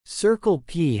Circle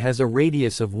P has a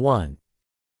radius of 1,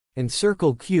 and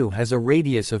circle Q has a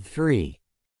radius of 3,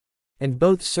 and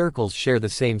both circles share the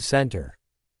same center.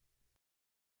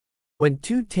 When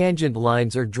two tangent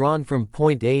lines are drawn from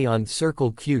point A on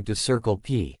circle Q to circle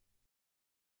P,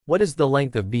 what is the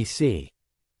length of BC?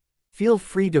 Feel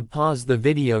free to pause the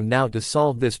video now to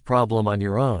solve this problem on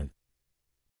your own.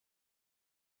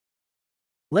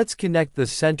 Let's connect the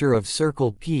center of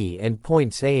circle P and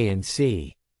points A and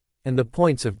C, and the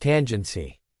points of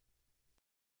tangency.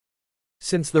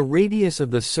 Since the radius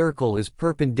of the circle is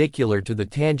perpendicular to the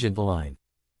tangent line,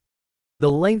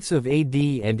 the lengths of AD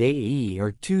and AE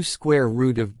are 2 square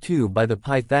root of 2 by the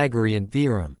Pythagorean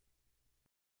theorem.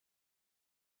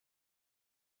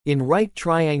 In right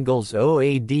triangles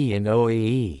OAD and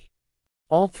OAE,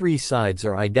 all three sides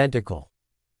are identical.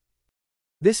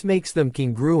 This makes them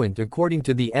congruent according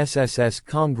to the SSS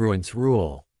congruence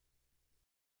rule.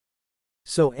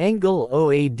 So angle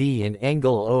OAD and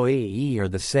angle OAE are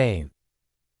the same.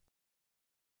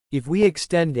 If we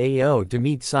extend AO to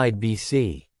meet side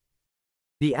BC,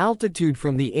 the altitude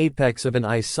from the apex of an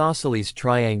isosceles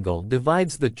triangle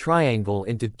divides the triangle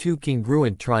into two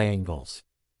congruent triangles.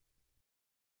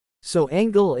 So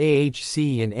angle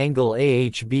AHC and angle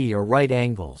AHB are right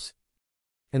angles,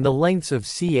 and the lengths of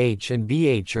CH and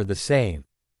BH are the same.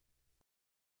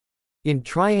 In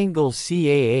triangle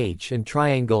CAH and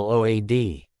triangle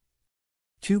OAD,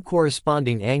 two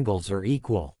corresponding angles are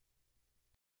equal.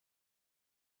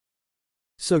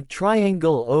 So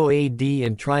triangle OAD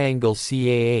and triangle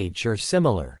CAH are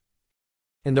similar,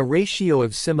 and the ratio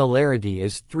of similarity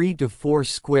is 3 to 4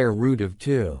 square root of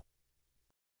 2.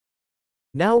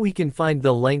 Now we can find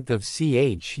the length of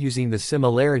CH using the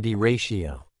similarity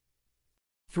ratio.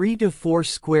 3 to 4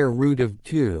 square root of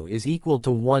 2 is equal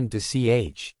to 1 to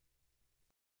CH.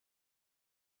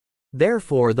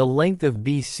 Therefore the length of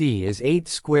BC is 8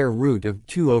 square root of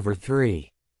 2 over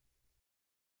 3.